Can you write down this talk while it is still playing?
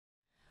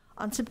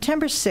On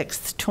September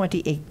 6,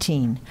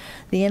 2018,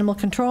 the Animal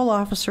Control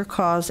Officer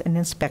caused an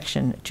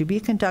inspection to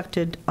be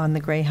conducted on the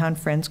Greyhound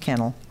Friends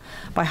Kennel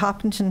by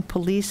Hopkinton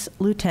Police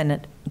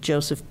Lieutenant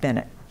Joseph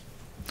Bennett,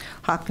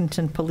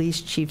 Hopkinton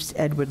Police Chiefs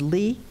Edward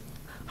Lee,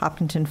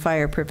 Hopkinton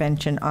Fire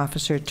Prevention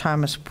Officer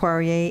Thomas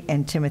Poirier,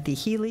 and Timothy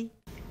Healy.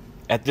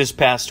 At this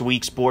past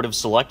week's Board of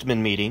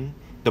Selectmen meeting,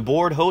 the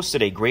board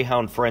hosted a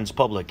Greyhound Friends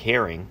public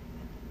hearing.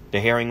 The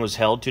hearing was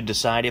held to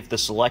decide if the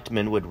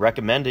Selectmen would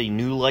recommend a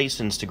new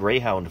license to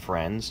Greyhound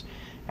Friends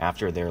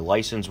after their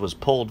license was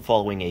pulled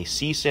following a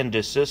cease and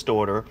desist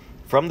order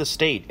from the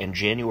state in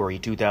January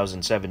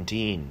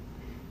 2017.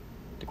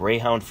 The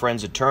Greyhound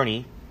Friends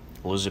attorney,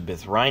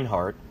 Elizabeth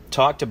Reinhardt,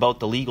 talked about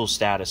the legal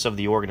status of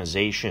the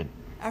organization.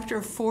 After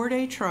a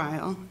 4-day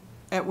trial,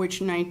 at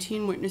which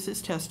 19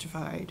 witnesses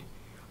testified,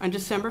 on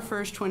December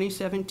 1st,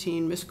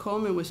 2017, Ms.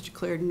 Coleman was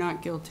declared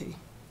not guilty.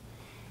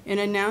 In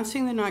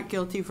announcing the not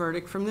guilty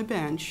verdict from the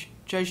bench,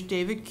 Judge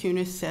David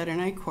Kunis said, and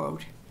I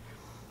quote,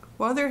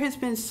 "While there has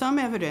been some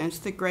evidence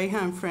that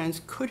Greyhound Friends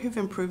could have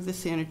improved the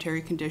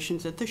sanitary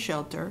conditions at the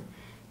shelter,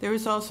 there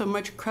is also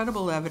much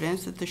credible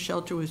evidence that the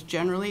shelter was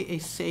generally a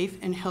safe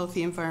and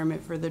healthy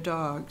environment for the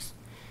dogs.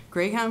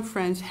 Greyhound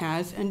Friends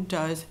has and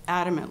does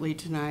adamantly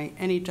deny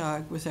any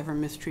dog was ever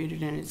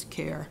mistreated in its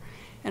care.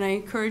 And I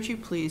encourage you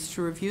please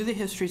to review the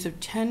histories of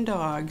 10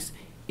 dogs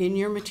in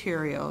your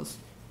materials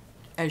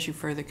as you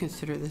further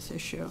consider this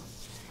issue."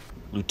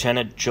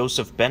 Lieutenant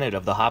Joseph Bennett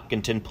of the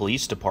Hopkinton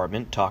Police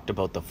Department talked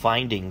about the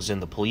findings in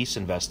the police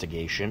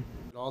investigation.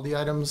 All the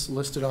items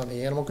listed on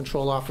the Animal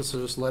Control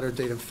Officer's letter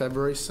dated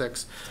February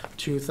 6,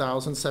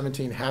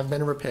 2017 have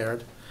been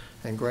repaired,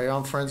 and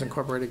Greyhound Friends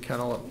Incorporated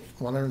Kennel at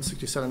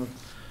 167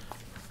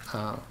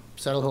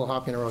 Saddle Hill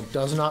Hopkinton Road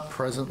does not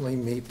presently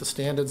meet the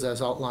standards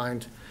as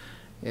outlined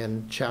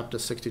in Chapter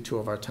 62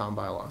 of our town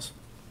bylaws.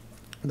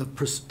 The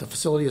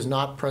facility is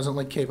not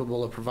presently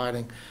capable of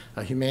providing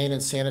a humane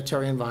and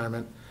sanitary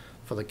environment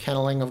for the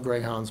kenneling of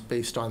greyhounds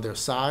based on their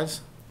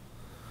size.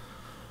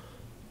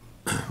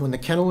 When the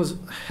kennel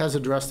has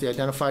addressed the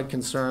identified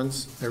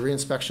concerns, a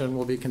reinspection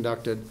will be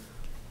conducted,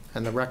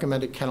 and the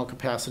recommended kennel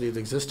capacity of the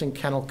existing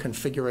kennel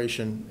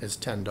configuration is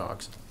 10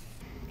 dogs.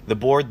 The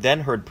board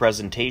then heard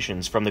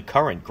presentations from the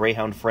current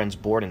Greyhound Friends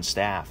board and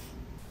staff.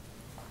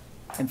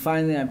 And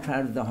finally, I'm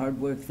proud of the hard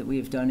work that we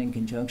have done in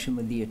conjunction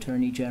with the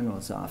Attorney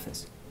General's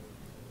office,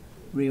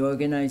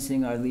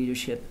 reorganizing our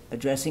leadership,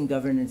 addressing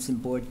governance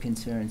and board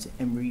concerns,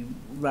 and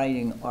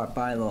rewriting our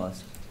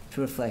bylaws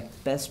to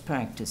reflect best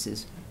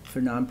practices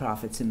for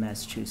nonprofits in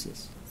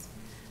Massachusetts.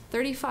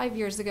 35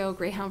 years ago,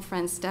 Greyhound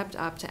Friends stepped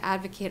up to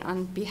advocate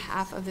on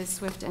behalf of this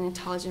swift and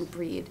intelligent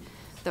breed.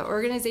 The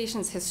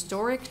organization's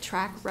historic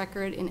track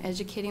record in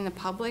educating the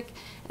public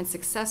and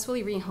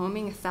successfully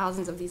rehoming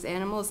thousands of these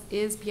animals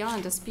is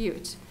beyond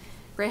dispute.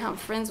 Greyhound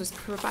Friends was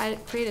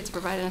created to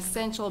provide an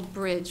essential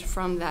bridge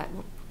from that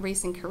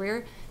racing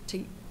career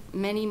to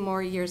many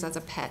more years as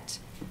a pet.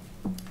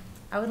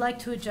 I would like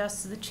to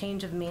adjust to the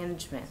change of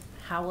management.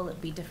 How will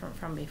it be different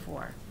from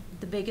before?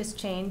 The biggest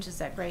change is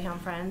that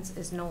Greyhound Friends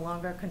is no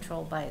longer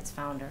controlled by its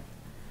founder.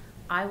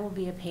 I will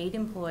be a paid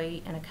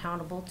employee and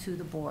accountable to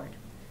the board.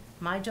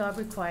 My job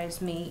requires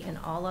me and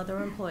all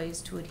other employees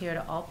to adhere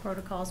to all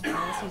protocols,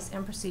 policies,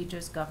 and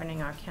procedures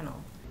governing our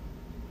kennel.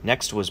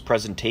 Next was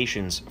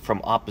presentations from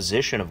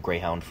opposition of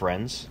Greyhound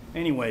Friends.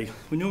 Anyway,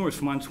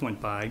 numerous months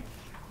went by,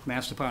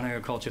 Mass Department of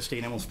Agriculture, State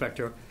Animal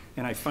Inspector,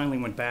 and I finally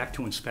went back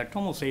to inspect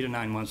almost 8 or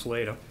 9 months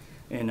later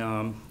in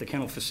the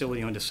kennel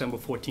facility on December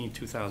 14,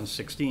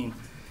 2016.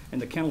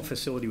 And the kennel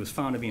facility was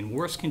found to be in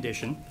worse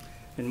condition,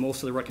 and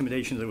most of the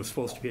recommendations that were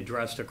supposed to be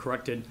addressed or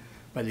corrected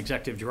by the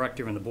executive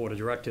director and the board of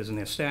directors and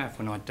their staff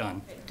were not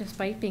done.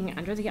 Despite being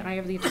under the eye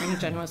of the Attorney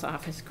General's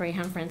office,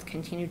 Greyhound Friends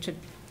continued to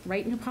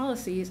write new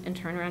policies and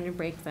turn around and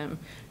break them,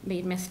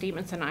 made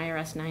misstatements on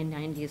IRS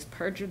 990s,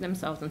 perjured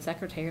themselves on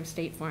Secretary of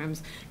State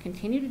forms,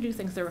 continued to do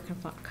things that were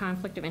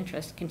conflict of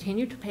interest,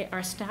 continued to pay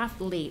our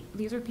staff late.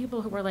 These are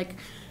people who were like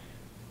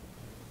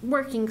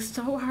working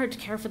so hard to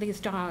care for these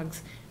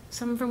dogs,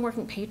 some of them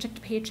working paycheck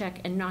to paycheck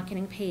and not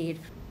getting paid.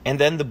 And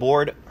then the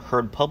board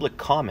heard public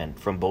comment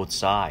from both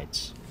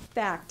sides.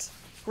 Fact.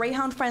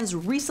 Greyhound Friends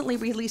recently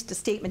released a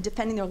statement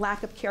defending their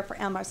lack of care for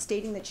Emma,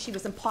 stating that she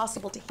was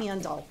impossible to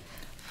handle.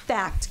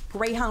 Fact.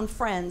 Greyhound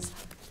Friends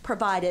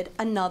provided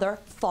another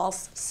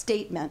false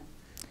statement.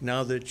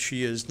 Now that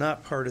she is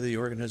not part of the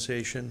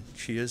organization,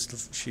 she is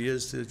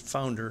the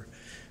founder,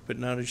 but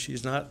now that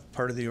she's not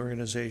part of the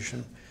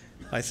organization,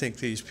 I think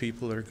these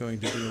people are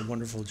going to do a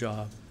wonderful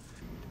job.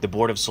 The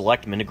Board of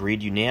Selectmen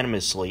agreed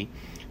unanimously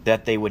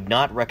that they would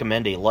not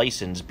recommend a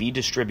license be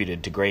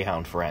distributed to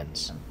Greyhound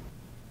Friends.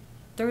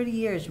 30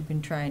 years we've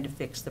been trying to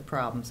fix the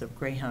problems of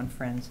Greyhound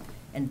Friends,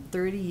 and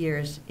 30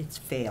 years it's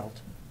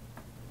failed.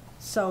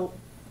 So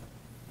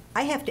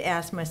I have to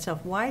ask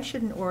myself, why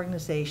should an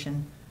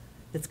organization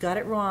that's got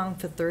it wrong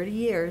for 30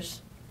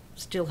 years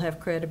still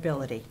have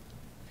credibility?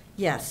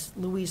 Yes,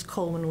 Louise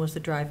Coleman was the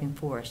driving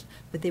force,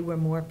 but there were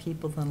more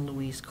people than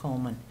Louise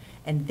Coleman,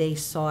 and they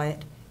saw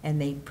it, and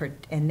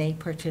they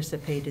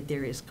participated.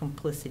 There is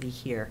complicity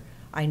here.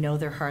 I know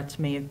their hearts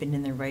may have been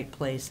in the right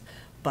place,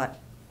 but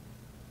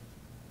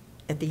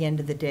at the end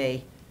of the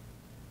day,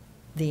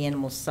 the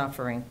animal's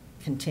suffering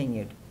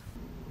continued.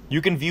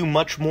 You can view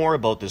much more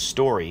about this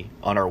story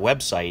on our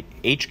website,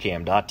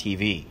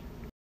 hcam.tv.